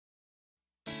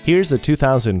Here's a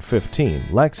 2015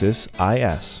 Lexus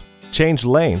IS. Change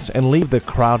lanes and leave the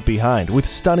crowd behind with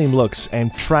stunning looks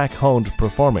and track-honed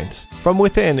performance. From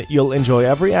within, you'll enjoy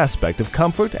every aspect of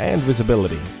comfort and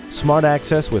visibility. Smart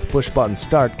access with push-button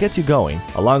start gets you going,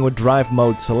 along with drive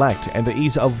mode select and the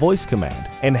ease of voice command,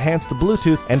 enhanced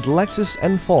Bluetooth and Lexus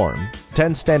Enform.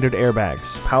 10 standard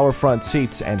airbags, power front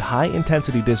seats, and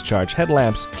high-intensity discharge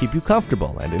headlamps keep you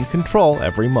comfortable and in control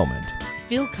every moment.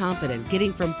 Feel confident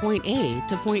getting from point A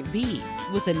to point B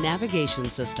with the navigation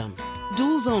system.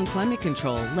 Dual zone climate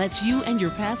control lets you and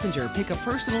your passenger pick a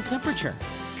personal temperature.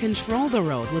 Control the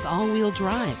road with all-wheel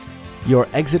drive. Your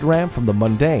exit ramp from the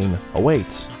mundane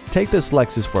awaits. Take this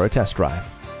Lexus for a test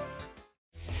drive.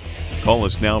 Call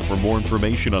us now for more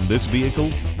information on this vehicle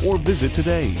or visit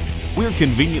today. We're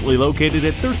conveniently located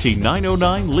at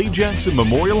 13909 Lee Jackson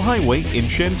Memorial Highway in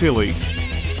Chantilly.